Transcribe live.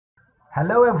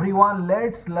Hello everyone,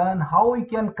 let's learn how we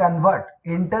can convert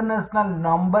international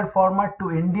number format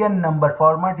to Indian number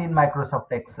format in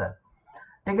Microsoft Excel.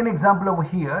 Take an example over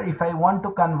here. If I want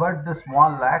to convert this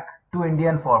 1 lakh to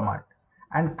Indian format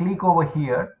and click over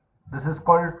here, this is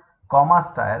called comma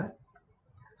style.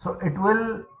 So it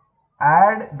will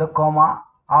add the comma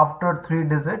after 3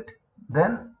 digit,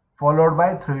 then followed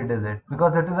by 3 digit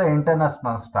because it is an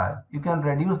international style. You can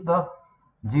reduce the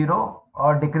 0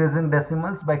 or decreasing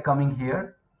decimals by coming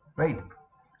here, right?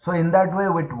 So in that way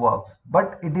it works,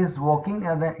 but it is working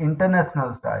as an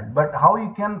international style. But how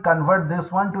you can convert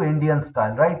this one to Indian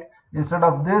style, right? Instead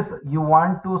of this, you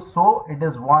want to show it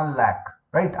is 1 lakh,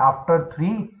 right? After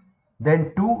 3,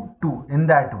 then 2, 2 in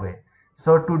that way.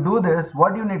 So to do this,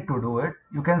 what you need to do it,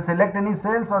 you can select any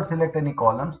cells or select any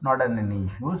columns, not any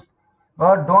issues,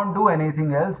 or don't do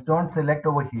anything else. Don't select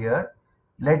over here.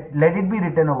 Let it be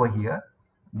written over here.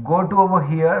 Go to over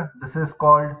here. This is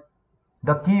called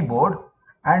the keyboard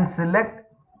and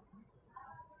select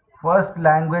first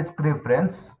language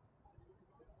preference.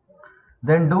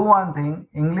 Then do one thing.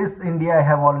 English India I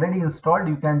have already installed.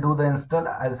 You can do the install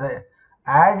as a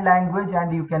add language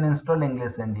and you can install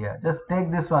English India. Just take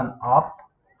this one up.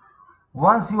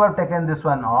 Once you have taken this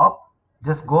one up,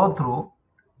 just go through.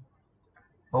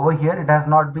 Over here it has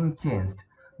not been changed.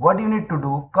 What you need to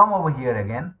do, come over here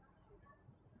again.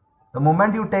 The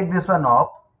moment you take this one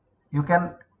up, you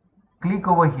can click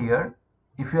over here.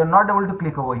 If you are not able to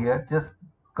click over here, just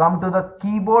come to the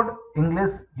keyboard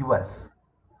English US.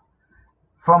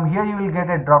 From here you will get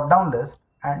a drop down list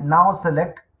and now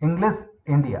select English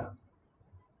India.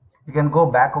 You can go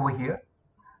back over here.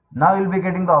 Now you will be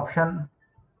getting the option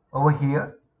over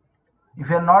here. If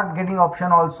you are not getting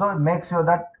option also, make sure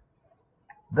that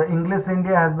the English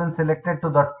India has been selected to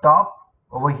the top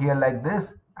over here like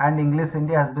this, and English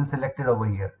India has been selected over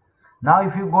here. Now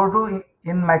if you go to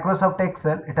in Microsoft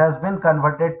Excel, it has been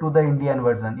converted to the Indian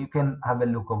version. You can have a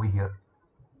look over here,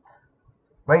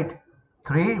 right?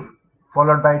 3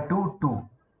 followed by 2, 2.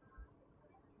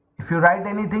 If you write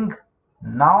anything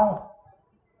now,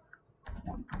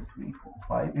 1, 2, 3, 4,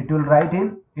 5, it will write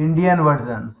in Indian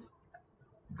versions.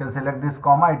 You can select this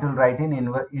comma, it will write in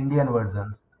Indian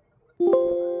versions. That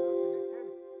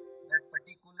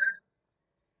particular,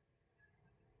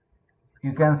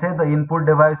 you can say the input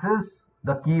devices,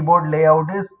 the keyboard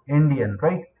layout is Indian,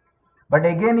 right? But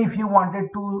again, if you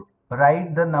wanted to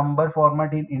write the number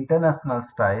format in international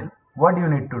style, what you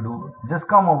need to do, just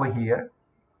come over here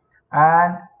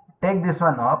and take this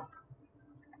one up.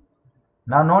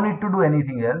 Now no need to do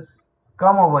anything else.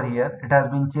 Come over here, it has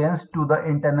been changed to the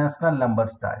international number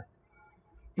style.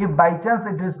 If by chance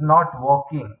it is not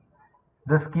working,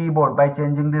 this keyboard, by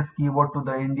changing this keyboard to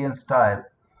the Indian style,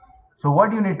 so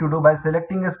what you need to do, by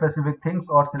selecting a specific things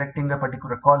or selecting a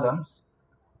particular columns,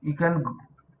 you can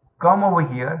come over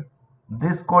here.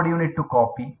 This code you need to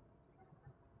copy.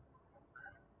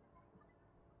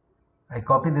 I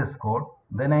copy this code.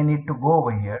 Then I need to go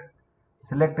over here,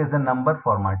 select as a number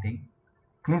formatting.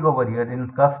 Click over here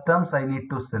in customs. I need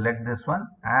to select this one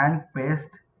and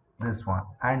paste this one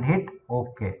and hit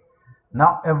OK.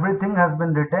 Now everything has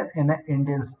been written in an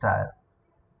Indian style.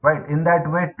 Right, in that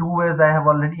way, 2 ways I have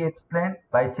already explained.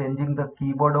 By changing the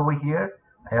keyboard over here,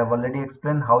 I have already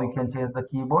explained how you can change the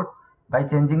keyboard. By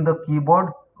changing the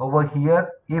keyboard over here,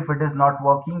 if it is not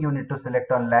working, you need to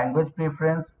select on language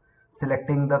preference,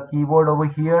 selecting the keyboard over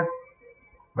here,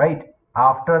 right?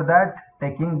 After that,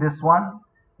 taking this one,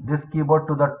 this keyboard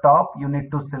to the top, you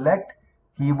need to select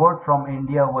keyboard from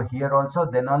India over here also,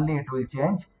 then only it will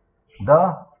change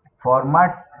the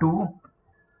format to,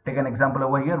 take an example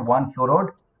over here, 1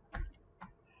 crore.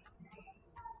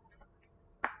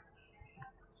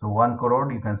 So 1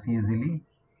 crore, you can see easily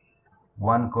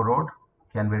 1 crore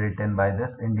can be written by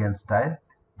this Indian style,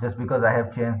 just because I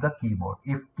have changed the keyboard.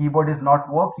 If keyboard is not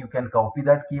work, you can copy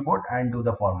that keyboard and do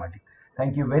the formatting.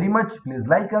 Thank you very much. Please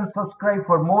like and subscribe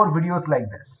for more videos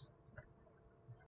like this.